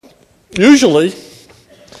Usually,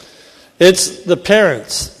 it's the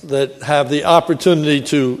parents that have the opportunity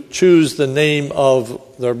to choose the name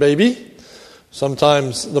of their baby.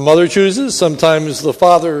 Sometimes the mother chooses, sometimes the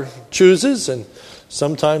father chooses, and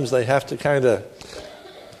sometimes they have to kind of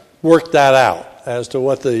work that out as to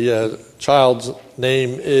what the child's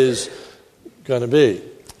name is going to be.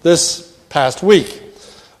 This past week,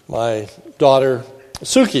 my daughter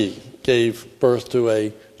Suki gave birth to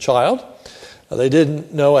a child. They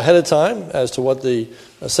didn't know ahead of time as to what the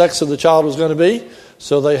sex of the child was going to be,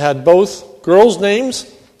 so they had both girls' names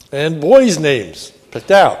and boys' names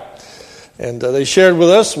picked out. And they shared with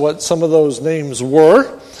us what some of those names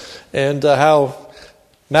were, and how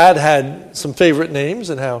Matt had some favorite names,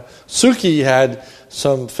 and how Suki had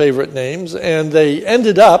some favorite names, and they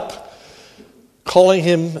ended up calling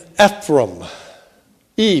him Ephraim,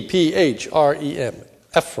 E-P-H-R-E-M,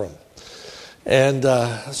 Ephraim. And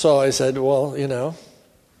so I said, well,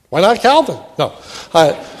 why not Calvin? No.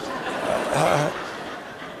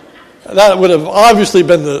 That would have obviously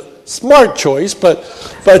been the smart choice, but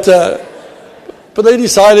they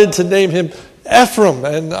decided to name him Ephraim.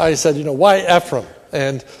 And I said, why Ephraim?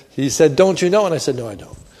 And he said, don't you know? And I said, no, I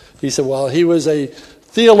don't. He said, well, he was a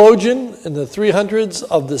theologian in the 300s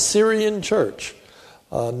of the Syrian church,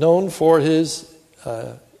 known for his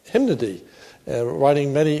hymnody,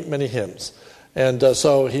 writing many, many hymns. And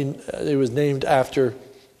so he was named after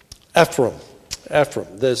Ephraim,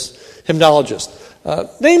 this hymnologist.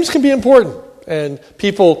 Names can be important, and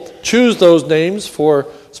people choose those names for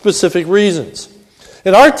specific reasons.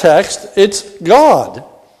 In our text, it's God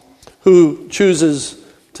who chooses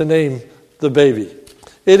to name the baby.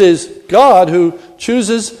 It is God who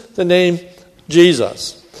chooses the name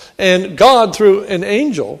Jesus. And God, through an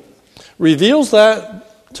angel, reveals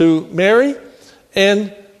that to Mary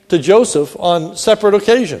and to Joseph on separate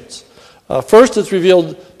occasions. First, it's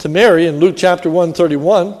revealed to Mary in Luke chapter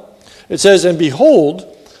 1:31. It says, and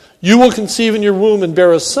behold, you will conceive in your womb and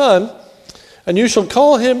bear a son, and you shall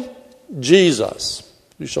call him Jesus.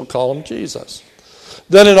 You shall call him Jesus.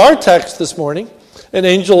 Then in our text this morning, an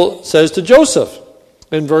angel says to Joseph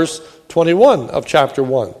in verse 21 of chapter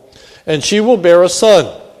 1, and she will bear a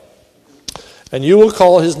son, and you will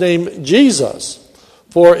call his name Jesus,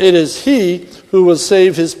 for it is he who will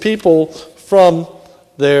save his people from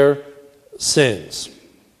their sins.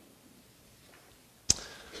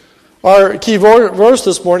 Our key verse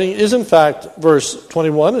this morning is, in fact, verse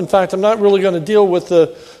 21. In fact, I'm not really going to deal with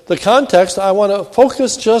the context. I want to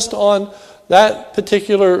focus just on that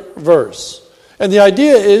particular verse. And the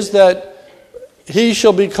idea is that he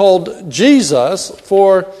shall be called Jesus,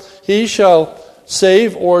 for he shall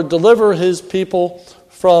save or deliver his people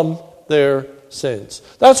from their sins.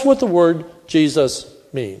 That's what the word Jesus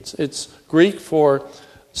means. It's Greek for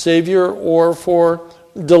Savior or for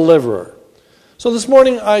deliverer. So this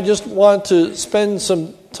morning I just want to spend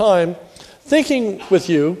some time thinking with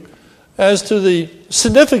you as to the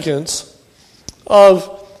significance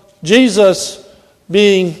of Jesus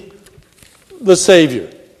being the Savior.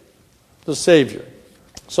 The Savior.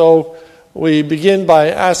 So we begin by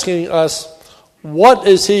asking us, what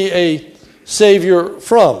is he a Savior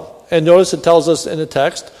from? And notice it tells us in the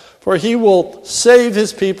text, for he will save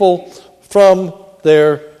his people from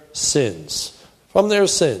their sins. From their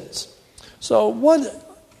sins. So what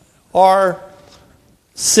are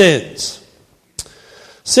sins?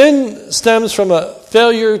 Sin stems from a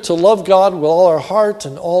failure to love God with all our heart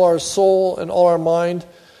and all our soul and all our mind,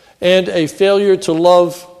 and a failure to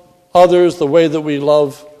love others the way that we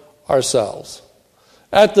love ourselves.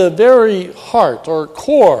 At the very heart or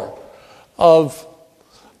core of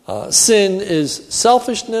sin is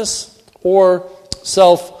selfishness or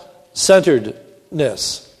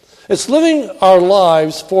self-centeredness. It's living our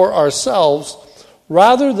lives for ourselves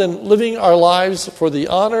rather than living our lives for the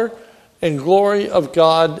honor and glory of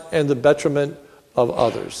God and the betterment of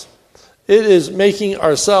others. It is making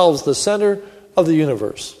ourselves the center of the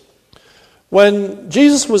universe. When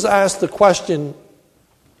Jesus was asked the question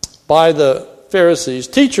by the Pharisees,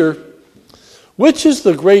 "Teacher, which is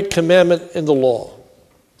the great commandment in the law?"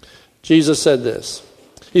 Jesus said this.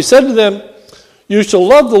 He said to them, "You shall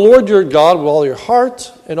love the Lord your God with all your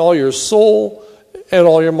heart and all your soul and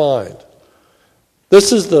all your mind.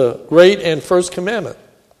 This is the great and first commandment.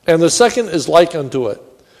 And the second is like unto it.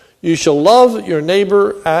 You shall love your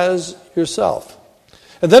neighbor as yourself."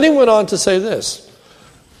 And then he went on to say this.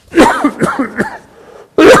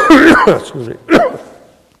 Excuse me.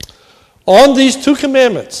 On these two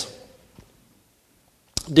commandments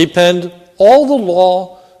depend all the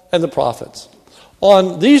law and the prophets.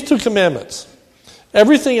 On these two commandments,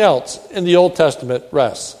 everything else in the Old Testament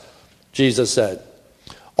rests, Jesus said.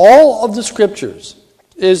 All of the Scriptures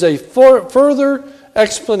is a further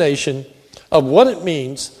explanation of what it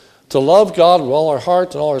means to love God with all our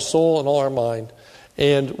heart and all our soul and all our mind,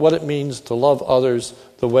 and what it means to love others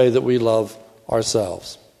the way that we love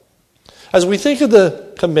ourselves. As we think of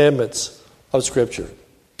the commandments of Scripture,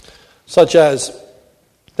 such as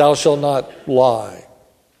thou shalt not lie,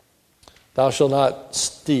 thou shalt not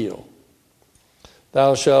steal,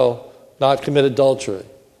 thou shalt not commit adultery,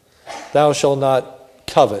 thou shalt not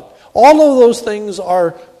covet. All of those things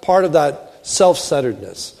are part of that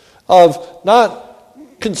self-centeredness, of not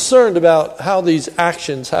concerned about how these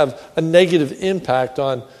actions have a negative impact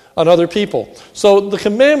on other people. So the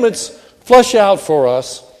commandments flesh out for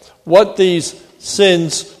us what these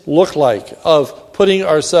sins look like, of putting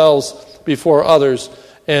ourselves before others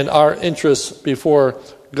and our interests before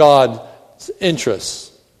God's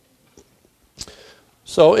interests.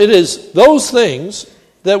 So it is those things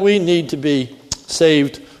that we need to be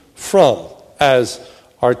saved from, as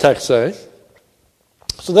our texts say.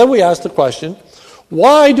 So then we ask the question,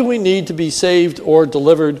 why do we need to be saved or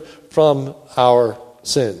delivered from our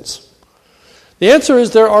sins? The answer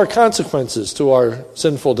is there are consequences to our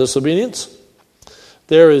sinful disobedience.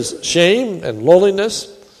 There is shame and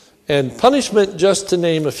loneliness and punishment, just to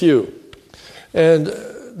name a few. And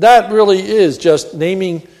that really is just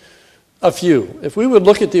naming a few. If we would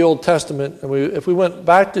look at the Old Testament, and if we went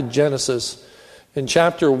back to Genesis in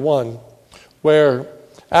chapter 1, where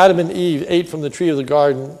Adam and Eve ate from the tree of the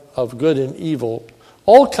garden of good and evil,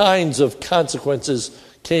 all kinds of consequences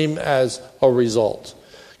came as a result.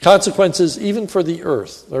 Consequences even for the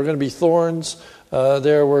earth. There were going to be thorns.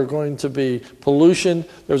 There were going to be pollution.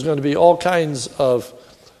 There was going to be all kinds of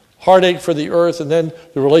heartache for the earth. And then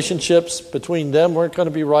the relationships between them weren't going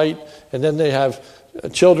to be right. And then they have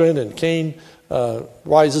children, and Cain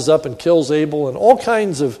rises up and kills Abel. And all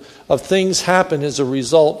kinds of things happen as a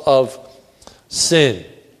result of sin.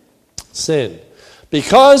 Sin.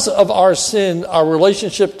 Because of our sin, our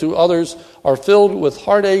relationship to others are filled with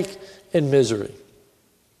heartache and misery.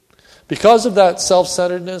 Because of that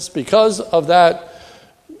self-centeredness, because of that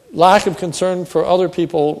lack of concern for other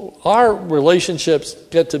people, our relationships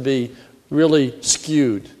get to be really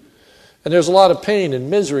skewed. And there's a lot of pain and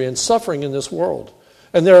misery and suffering in this world.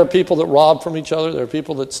 And there are people that rob from each other. There are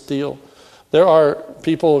people that steal. There are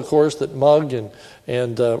people, of course, that mug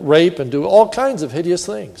and rape and do all kinds of hideous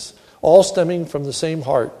things, all stemming from the same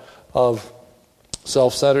heart of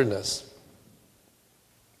self-centeredness.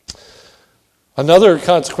 Another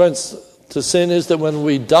consequence to sin is that when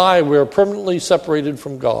we die, we are permanently separated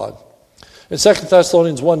from God. In 2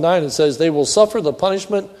 Thessalonians 1:9, it says, they will suffer the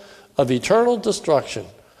punishment of eternal destruction,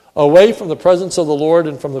 away from the presence of the Lord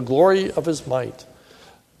and from the glory of his might.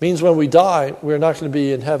 It means when we die, we're not going to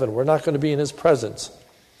be in heaven. We're not going to be in his presence.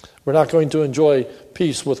 We're not going to enjoy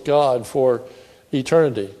peace with God for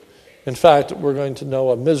eternity. In fact, we're going to know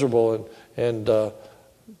a miserable and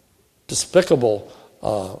despicable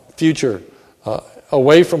future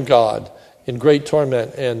away from God in great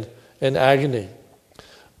torment and agony.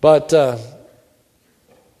 But,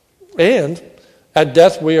 and at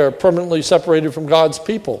death we are permanently separated from God's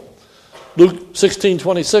people. Luke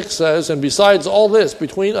 16:26 says, and besides all this,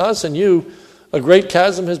 between us and you, a great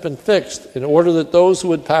chasm has been fixed, in order that those who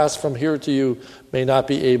would pass from here to you may not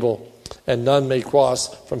be able, and none may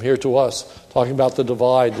cross from here to us. Talking about the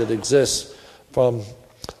divide that exists from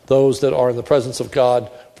those that are in the presence of God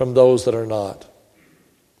from those that are not.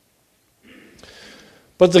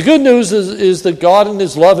 But the good news is that God in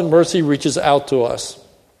his love and mercy reaches out to us.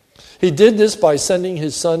 He did this by sending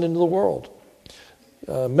his Son into the world.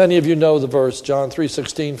 Many of you know the verse, John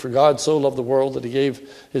 3:16, for God so loved the world that he gave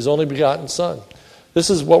his only begotten Son. This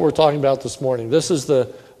is what we're talking about this morning. This is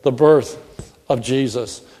the birth of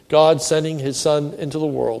Jesus. God sending his Son into the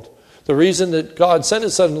world. The reason that God sent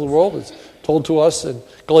his Son into the world is told to us in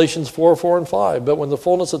Galatians 4 and 5. But when the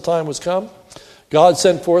fullness of time was come, God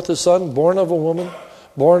sent forth his Son, born of a woman,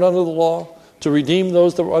 born under the law, to redeem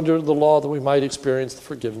those that were under the law, that we might experience the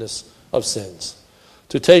forgiveness of sins,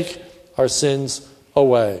 to take our sins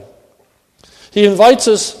away. He invites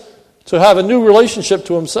us to have a new relationship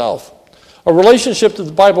to himself, a relationship that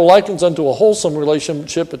the Bible likens unto a wholesome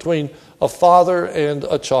relationship between a father and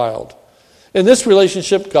a child. In this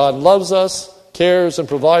relationship, God loves us, cares, and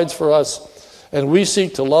provides for us, and we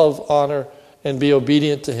seek to love, honor, and be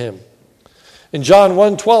obedient to him. In John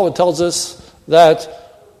 1:12, it tells us that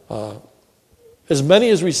as many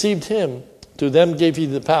as received him, to them gave he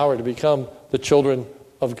the power to become the children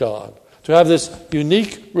of God. To have this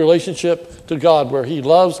unique relationship to God where he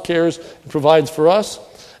loves, cares, and provides for us,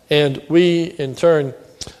 and we in turn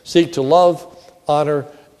seek to love, honor,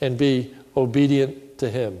 and be obedient to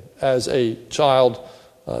him as a child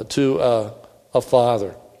to a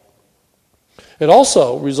father. It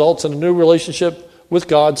also results in a new relationship with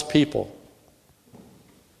God's people.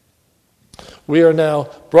 We are now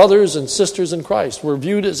brothers and sisters in Christ. We're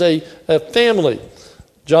viewed as a family.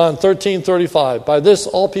 John 13:35. By this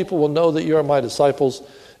all people will know that you are my disciples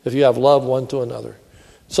if you have love one to another.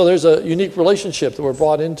 So there's a unique relationship that we're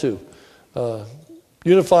brought into,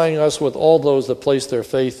 unifying us with all those that place their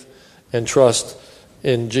faith and trust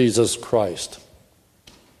in Jesus Christ.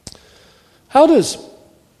 How does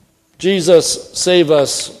Jesus save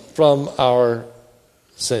us from our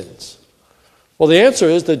sins? Well, the answer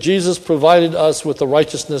is that Jesus provided us with the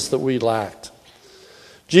righteousness that we lacked.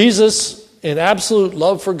 Jesus, in absolute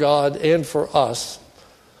love for God and for us,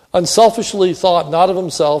 unselfishly thought not of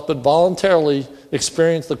himself, but voluntarily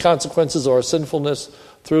experienced the consequences of our sinfulness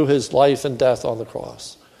through his life and death on the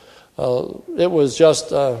cross. It was just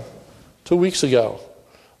 2 weeks ago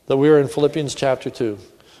that we were in Philippians chapter 2,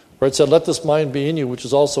 where it said, "Let this mind be in you, which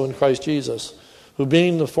is also in Christ Jesus, who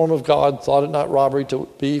being in the form of God, thought it not robbery to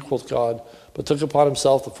be equal with God, but took upon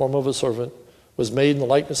himself the form of a servant, was made in the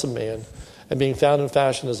likeness of man, and being found in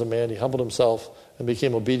fashion as a man, he humbled himself and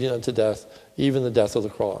became obedient unto death, even the death of the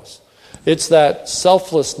cross." It's that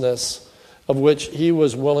selflessness of which he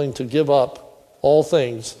was willing to give up all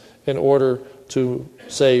things in order to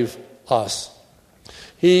save us.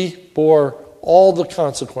 He bore all the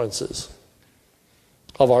consequences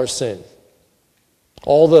of our sin,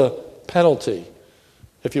 all the penalty,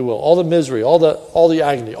 if you will, all the misery, all the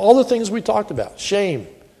agony, all the things we talked about, shame.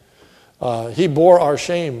 He bore our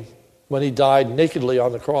shame when he died nakedly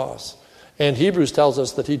on the cross. And Hebrews tells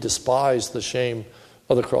us that he despised the shame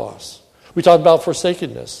of the cross. We talked about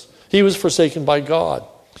forsakenness. He was forsaken by God.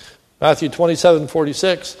 Matthew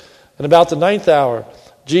 27:46, and about the 9th hour,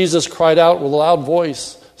 Jesus cried out with a loud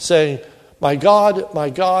voice, saying, my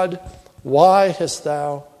God, why hast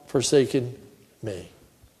thou forsaken me?"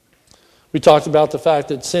 We talked about the fact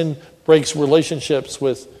that sin breaks relationships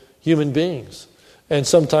with human beings and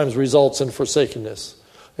sometimes results in forsakenness.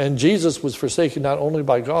 And Jesus was forsaken not only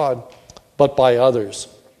by God, but by others.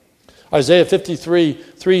 Isaiah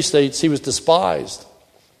 53:3 states, "He was despised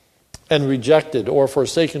and rejected or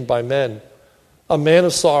forsaken by men, a man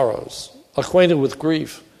of sorrows, acquainted with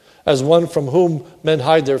grief, as one from whom men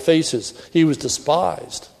hide their faces. He was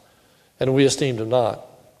despised, and we esteemed him not."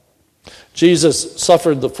 Jesus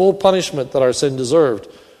suffered the full punishment that our sin deserved.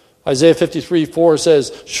 Isaiah 53:4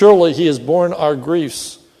 says, "Surely he has borne our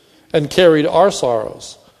griefs and carried our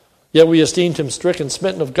sorrows. Yet we esteemed him stricken,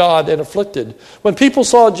 smitten of God, and afflicted." When people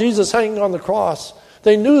saw Jesus hanging on the cross,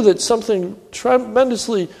 they knew that something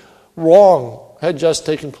tremendously wrong had just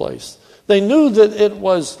taken place. They knew that it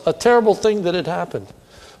was a terrible thing that had happened.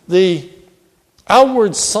 The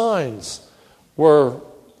outward signs were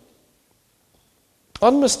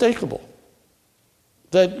unmistakable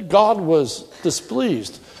that God was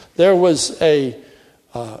displeased. There was a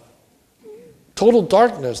total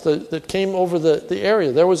darkness that came over the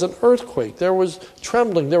area. There was an earthquake. There was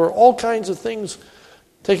trembling. There were all kinds of things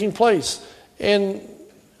taking place. And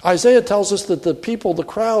Isaiah tells us that the people, the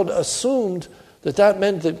crowd, assumed that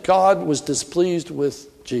meant that God was displeased with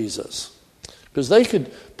Jesus, because they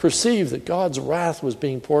could perceive that God's wrath was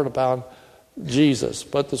being poured upon Jesus.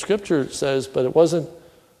 But the scripture says, but it wasn't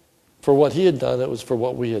for what he had done, it was for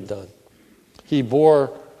what we had done. He bore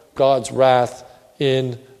God's wrath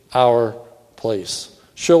in our place.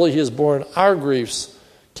 Surely he has borne our griefs,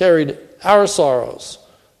 carried our sorrows,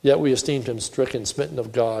 yet we esteemed him stricken, smitten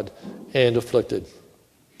of God, and afflicted.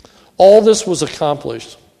 All this was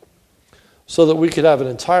accomplished so that we could have an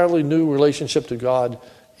entirely new relationship to God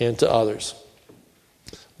and to others.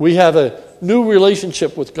 We have a new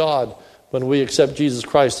relationship with God when we accept Jesus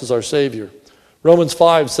Christ as our Savior. Romans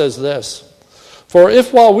 5 says this, "For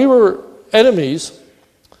if while we were enemies,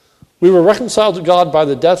 we were reconciled to God by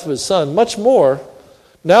the death of his Son, much more,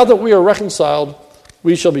 now that we are reconciled,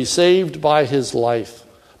 we shall be saved by his life.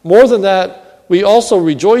 More than that, we also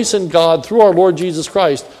rejoice in God through our Lord Jesus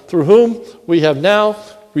Christ, through whom we have now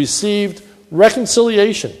received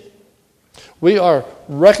reconciliation." We are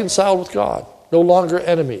reconciled with God, no longer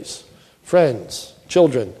enemies, friends,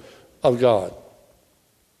 children of God.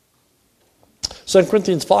 2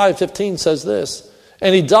 Corinthians 5:15 says this,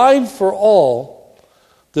 "And he died for all,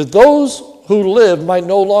 that those who live might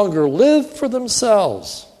no longer live for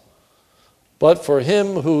themselves, but for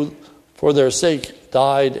him who for their sake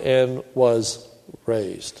died and was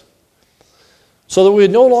raised." So that we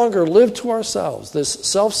no longer live to ourselves, this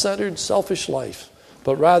self-centered, selfish life,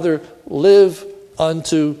 but rather live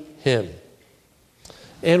unto him.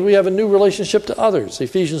 And we have a new relationship to others,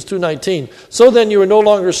 Ephesians 2:19. So then you are no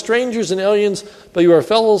longer strangers and aliens, but you are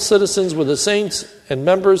fellow citizens with the saints and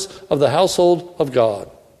members of the household of God.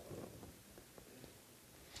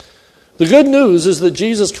 The good news is that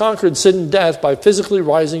Jesus conquered sin and death by physically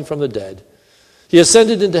rising from the dead. He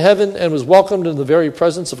ascended into heaven and was welcomed into the very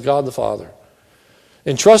presence of God the Father.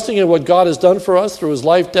 In trusting in what God has done for us through his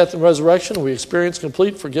life, death, and resurrection, we experience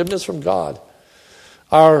complete forgiveness from God.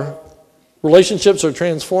 Our relationships are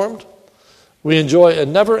transformed. We enjoy a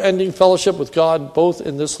never-ending fellowship with God, both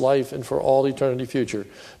in this life and for all eternity future.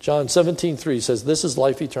 John 17:3 says, "This is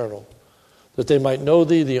life eternal, that they might know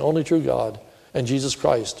thee, the only true God, and Jesus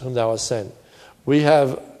Christ, whom thou hast sent." We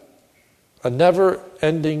have a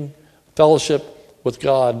never-ending fellowship with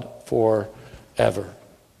God forever.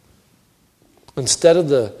 Instead of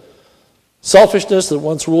the selfishness that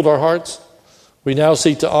once ruled our hearts, we now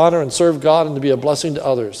seek to honor and serve God and to be a blessing to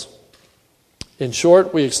others. In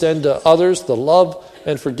short, we extend to others the love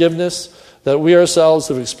and forgiveness that we ourselves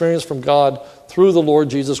have experienced from God through the Lord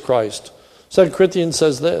Jesus Christ. 2 Corinthians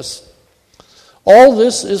says this, "All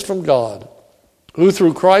this is from God, who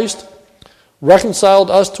through Christ reconciled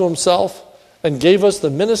us to himself and gave us the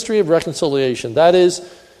ministry of reconciliation." That is,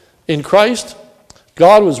 in Christ,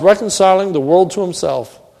 God was reconciling the world to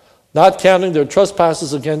himself, not counting their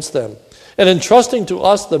trespasses against them, and entrusting to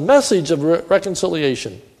us the message of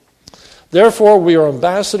reconciliation. Therefore, we are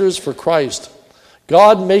ambassadors for Christ,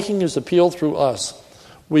 God making his appeal through us.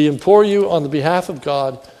 We implore you on the behalf of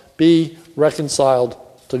God, be reconciled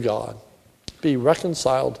to God. Be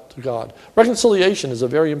reconciled to God. Reconciliation is a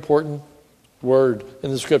very important word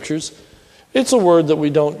in the Scriptures. It's a word that we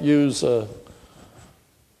don't use an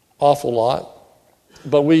awful lot,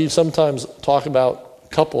 but we sometimes talk about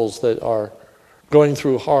couples that are going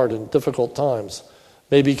through hard and difficult times,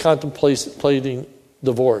 maybe contemplating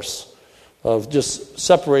divorce, of just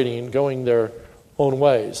separating and going their own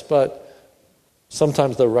ways. But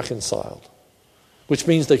sometimes they're reconciled, which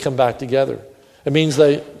means they come back together. It means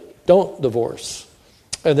they don't divorce,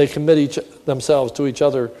 and they commit themselves to each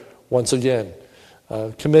other once again,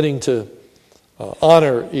 committing to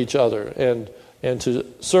honor each other and to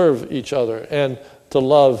serve each other and to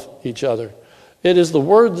love each other. It is the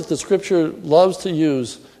word that the Scripture loves to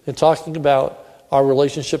use in talking about our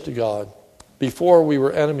relationship to God. Before we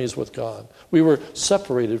were enemies with God. We were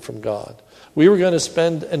separated from God. We were going to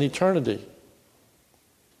spend an eternity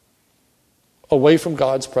away from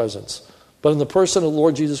God's presence. But in the person of the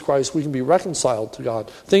Lord Jesus Christ, we can be reconciled to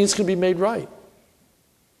God. Things can be made right.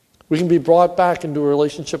 We can be brought back into a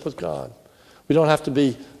relationship with God. We don't have to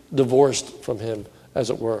be divorced from him,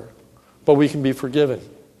 as it were. But we can be forgiven.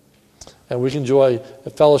 And we can enjoy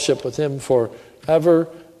a fellowship with him forever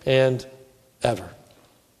and ever.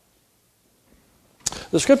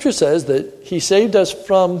 The Scripture says that he saved us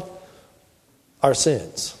from our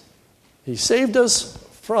sins. He saved us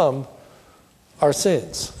from our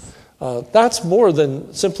sins. That's more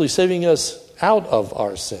than simply saving us out of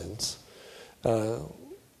our sins. The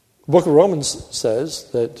book of Romans says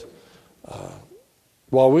that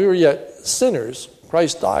while we were yet sinners,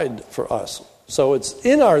 Christ died for us. So it's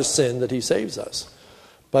in our sin that he saves us.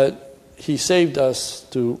 But he saved us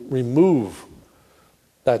to remove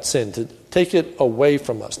that sin, to take it away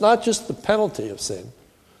from us. Not just the penalty of sin,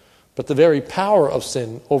 but the very power of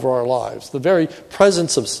sin over our lives, the very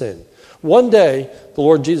presence of sin. One day, the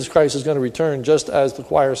Lord Jesus Christ is going to return just as the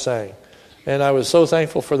choir sang. And I was so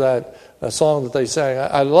thankful for that song that they sang.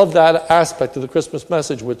 I love that aspect of the Christmas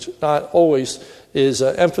message, which not always is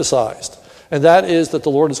emphasized. And that is that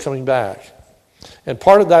the Lord is coming back. And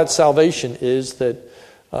part of that salvation is that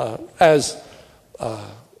as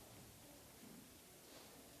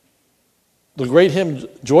the great hymn,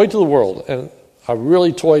 Joy to the World, and I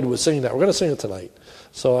really toyed with singing that. We're going to sing it tonight.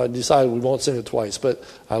 So I decided we won't sing it twice. But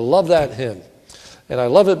I love that hymn. And I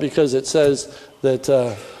love it because it says that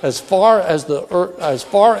as far as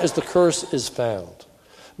the curse is found,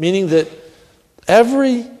 meaning that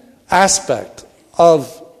every aspect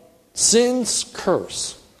of sin's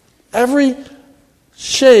curse, every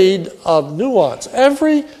shade of nuance,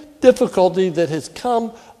 every difficulty that has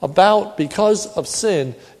come about because of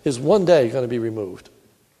sin is one day going to be removed.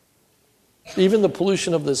 Even the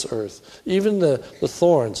pollution of this earth, even the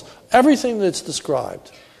thorns, everything that's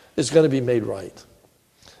described is going to be made right.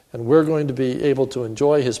 And we're going to be able to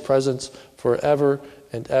enjoy his presence forever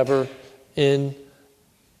and ever in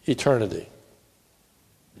eternity.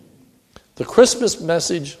 The Christmas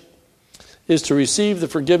message is to receive the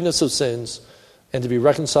forgiveness of sins and to be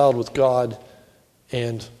reconciled with God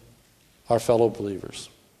and our fellow believers.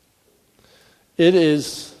 It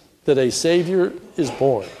is that a Savior is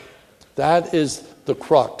born. That is the the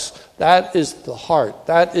crux. That is the heart.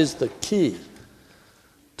 That is the key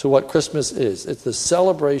to what Christmas is. It's the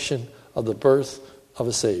celebration of the birth of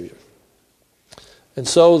a Savior. And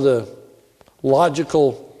so the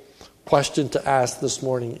logical question to ask this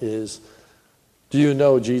morning is, do you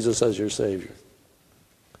know Jesus as your Savior?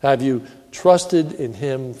 Have you trusted in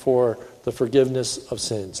him for the forgiveness of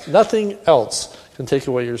sins? Nothing else can take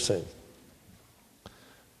away your sin.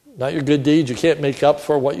 Not your good deeds. You can't make up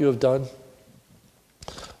for what you have done.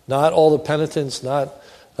 Not all the penitence, not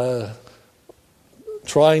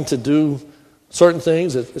trying to do certain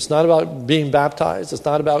things. It's not about being baptized. It's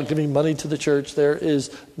not about giving money to the church. There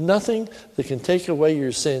is nothing that can take away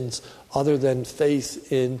your sins other than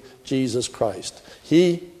faith in Jesus Christ.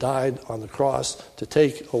 He died on the cross to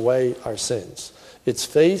take away our sins. It's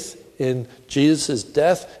faith in Jesus'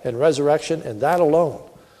 death and resurrection, and that alone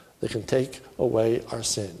that can take away our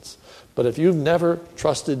sins. But if you've never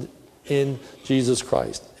trusted in Jesus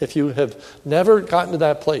Christ, if you have never gotten to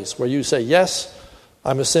that place where you say, yes,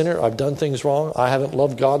 I'm a sinner, I've done things wrong, I haven't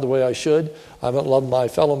loved God the way I should, I haven't loved my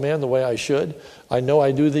fellow man the way I should, I know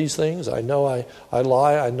I do these things, I know I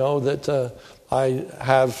lie, I know that I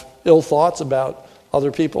have ill thoughts about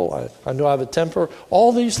other people, I know I have a temper,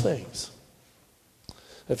 all these things.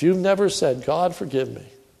 If you've never said, God, forgive me,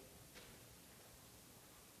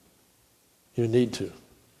 you need to.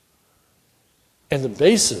 And the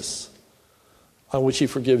basis on which he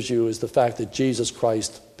forgives you is the fact that Jesus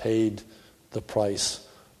Christ paid the price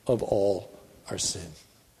of all our sin.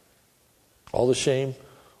 All the shame,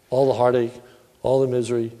 all the heartache, all the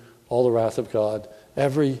misery, all the wrath of God,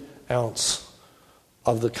 every ounce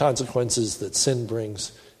of the consequences that sin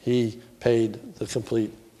brings, he paid the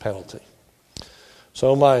complete penalty.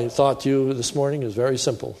 So my thought to you this morning is very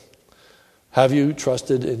simple. Have you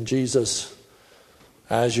trusted in Jesus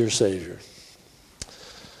as your Savior?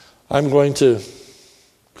 I'm going to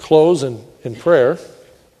close in prayer.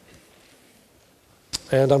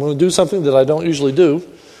 And I'm going to do something that I don't usually do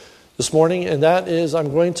this morning, and that is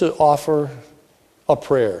I'm going to offer a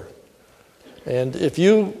prayer. And if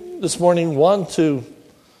you this morning want to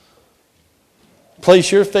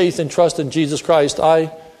place your faith and trust in Jesus Christ,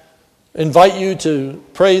 I invite you to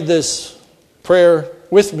pray this prayer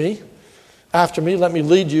with me, after me. Let me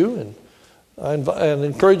lead you, and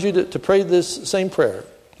encourage you to pray this same prayer.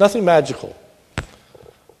 Nothing magical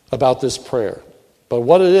about this prayer. But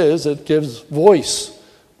what it is, it gives voice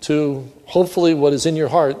to hopefully what is in your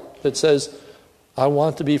heart that says, I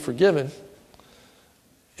want to be forgiven,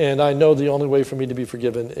 and I know the only way for me to be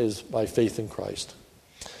forgiven is by faith in Christ.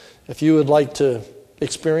 If you would like to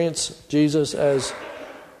experience Jesus as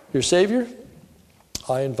your Savior,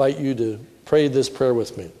 I invite you to pray this prayer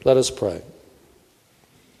with me. Let us pray.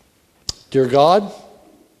 Dear God,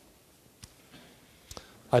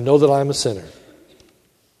 I know that I am a sinner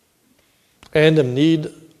and am in need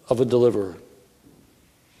of a deliverer.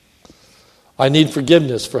 I need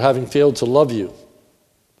forgiveness for having failed to love you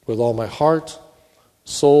with all my heart,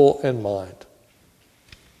 soul, and mind,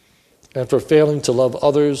 and for failing to love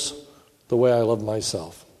others the way I love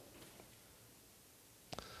myself.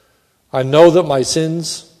 I know that my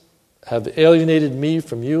sins have alienated me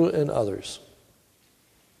from you and others.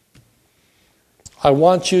 I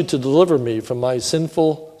want you to deliver me from my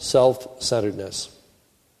sinful self-centeredness.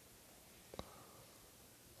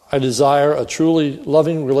 I desire a truly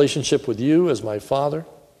loving relationship with you as my Father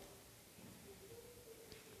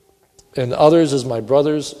and others as my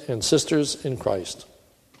brothers and sisters in Christ.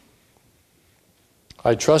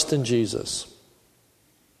 I trust in Jesus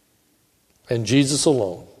and Jesus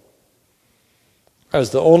alone as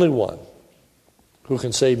the only one who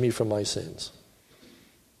can save me from my sins.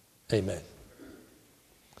 Amen.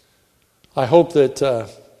 I hope that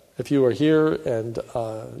if you are here and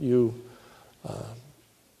you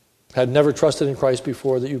had never trusted in Christ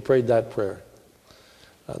before, that you prayed that prayer.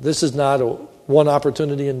 This is not a one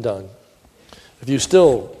opportunity and done. If you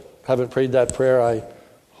still haven't prayed that prayer, I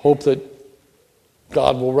hope that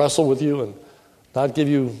God will wrestle with you and not give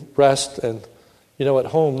you rest. And, at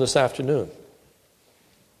home this afternoon,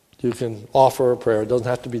 you can offer a prayer. It doesn't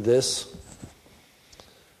have to be this.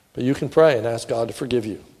 But you can pray and ask God to forgive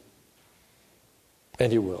you.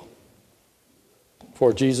 And he will.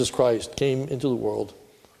 For Jesus Christ came into the world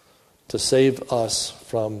to save us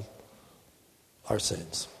from our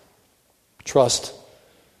sins. Trust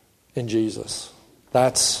in Jesus.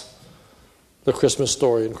 That's the Christmas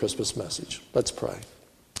story and Christmas message. Let's pray.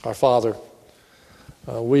 Our Father,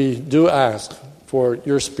 we do ask for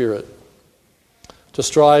your Spirit to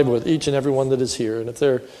strive with each and every one that is here. And if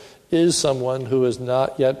there is someone who has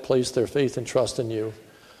not yet placed their faith and trust in you,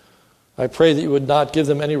 I pray that you would not give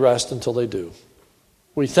them any rest until they do.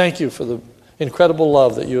 We thank you for the incredible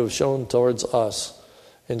love that you have shown towards us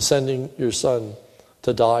in sending your Son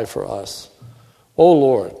to die for us. Oh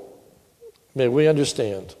Lord, may we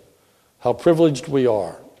understand how privileged we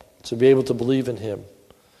are to be able to believe in him,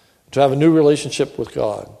 to have a new relationship with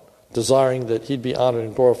God, desiring that he'd be honored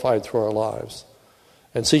and glorified through our lives,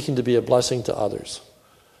 and seeking to be a blessing to others.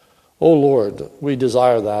 Oh Lord, we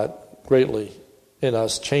desire that greatly in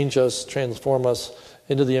us. Change us, transform us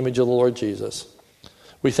into the image of the Lord Jesus.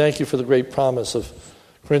 We thank you for the great promise of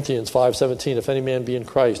Corinthians 5:17. If any man be in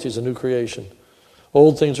Christ, he's a new creation.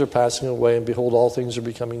 Old things are passing away, and behold, all things are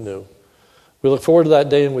becoming new. We look forward to that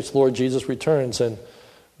day in which Lord Jesus returns, and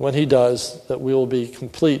when he does, that we will be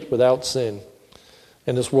complete without sin,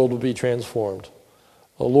 and this world will be transformed.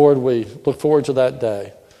 Oh Lord, we look forward to that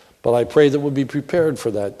day, but I pray that we'll be prepared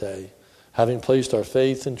for that day, having placed our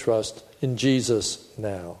faith and trust in Jesus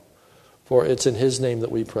now. For it's in his name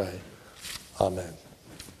that we pray. Amen.